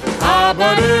holdout. Ah,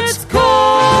 but it's cold.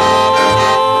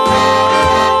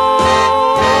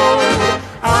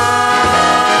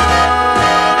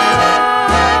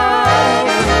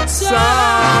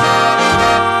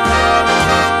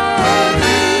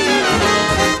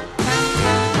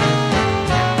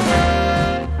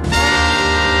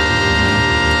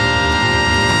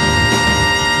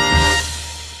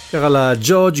 Era la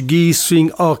George Gee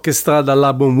Swing Orchestra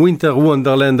dall'album Winter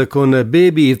Wonderland con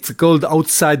Baby It's Cold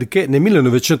Outside, che nel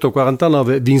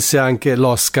 1949 vinse anche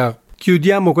l'Oscar.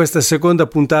 Chiudiamo questa seconda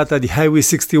puntata di Highway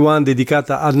 61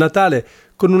 dedicata al Natale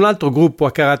con un altro gruppo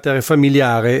a carattere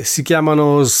familiare. Si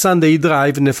chiamano Sunday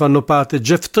Drive, ne fanno parte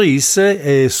Jeff Treese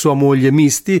e sua moglie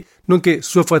Misty, nonché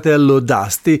suo fratello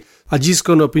Dusty.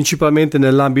 Agiscono principalmente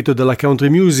nell'ambito della country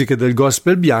music e del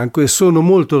gospel bianco e sono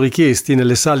molto richiesti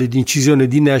nelle sale di incisione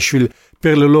di Nashville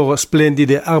per le loro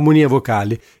splendide armonie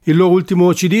vocali. Il loro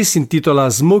ultimo CD si intitola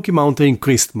Smoky Mountain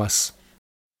Christmas.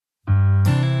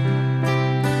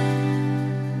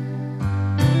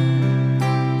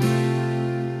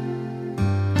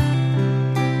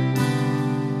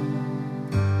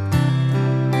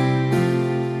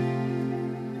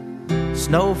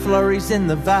 Snow flurries in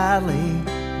the valley,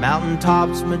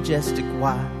 mountaintops majestic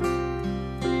white.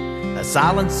 A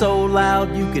silence so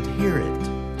loud you could hear it,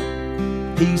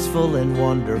 peaceful and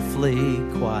wonderfully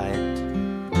quiet.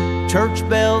 Church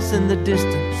bells in the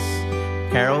distance,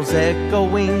 carols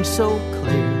echoing so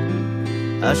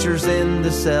clear. Ushers in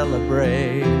the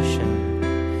celebration,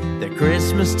 that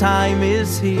Christmas time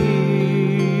is here.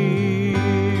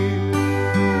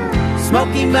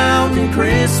 Smoky Mountain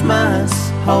Christmas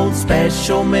holds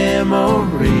special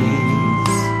memories,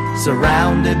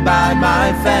 surrounded by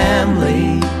my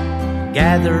family,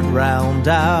 gathered round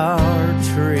our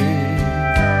tree.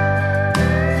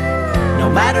 No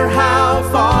matter how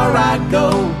far I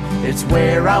go, it's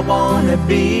where I wanna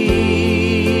be.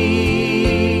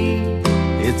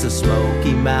 It's a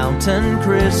Smoky Mountain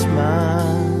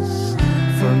Christmas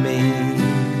for me.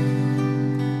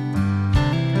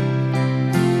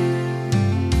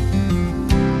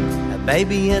 A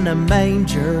baby in a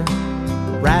manger,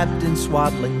 wrapped in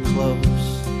swaddling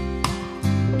clothes.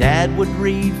 Dad would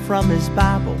read from his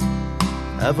Bible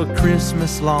of a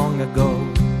Christmas long ago,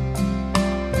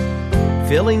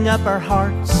 filling up our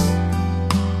hearts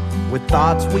with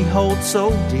thoughts we hold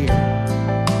so dear,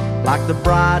 like the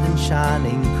bright and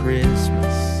shining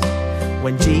Christmas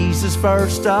when Jesus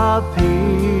first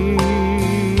appeared.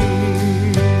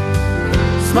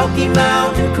 Smoky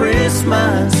Mountain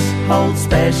Christmas holds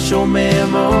special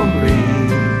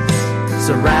memories,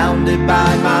 surrounded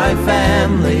by my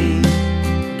family,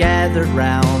 gathered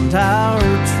round our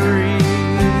tree.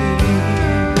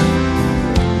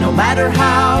 No matter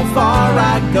how far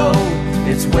I go,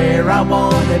 it's where I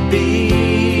wanna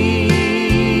be.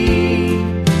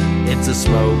 It's a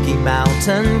Smoky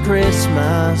Mountain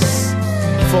Christmas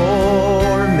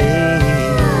for me.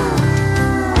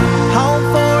 Home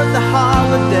for the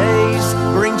holidays,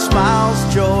 bring smiles,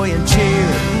 joy, and cheer.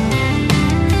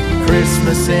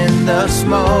 Christmas in the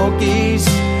Smokies,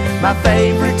 my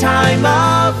favorite time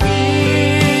of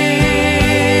year.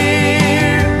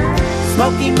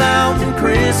 Smoky Mountain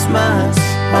Christmas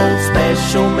holds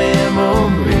special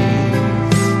memories,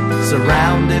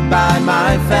 surrounded by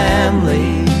my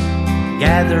family,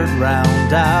 gathered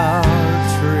round our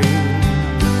tree.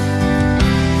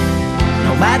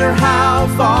 No matter how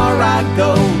far I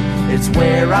go, it's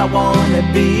where I wanna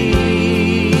be.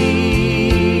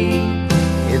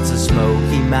 It's a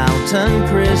Smoky Mountain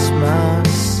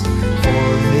Christmas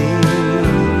for me.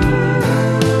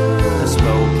 A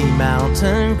Smoky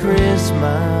Mountain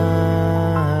Christmas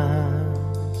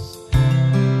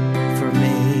for me.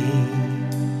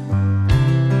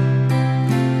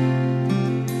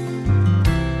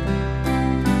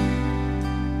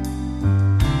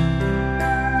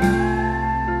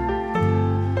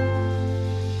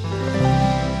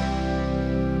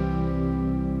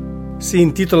 Si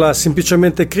intitola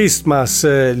semplicemente Christmas,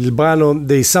 il brano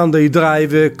dei Sunday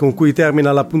Drive con cui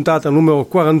termina la puntata numero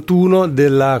 41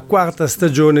 della quarta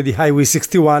stagione di Highway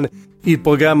 61, il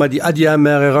programma di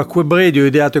ADMR Rock Web Radio,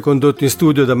 ideato e condotto in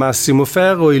studio da Massimo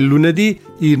Ferro, il lunedì,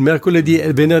 il mercoledì e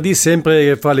il venerdì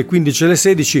sempre fra le 15 e le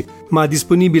 16, ma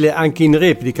disponibile anche in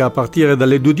replica a partire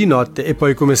dalle 2 di notte e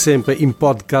poi come sempre in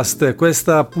podcast.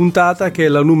 Questa puntata, che è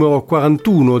la numero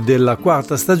 41 della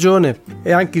quarta stagione,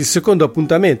 è anche il secondo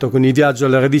appuntamento con il viaggio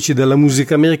alle radici della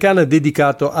musica americana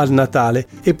dedicato al Natale,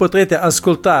 e potrete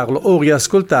ascoltarlo o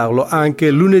riascoltarlo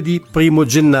anche lunedì 1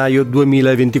 gennaio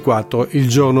 2024, il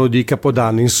giorno di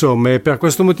Capodanno, insomma. E per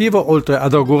questo motivo, oltre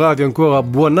ad augurarvi ancora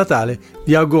buon Natale,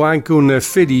 vi auguro anche un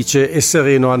felice e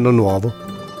sereno anno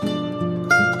nuovo.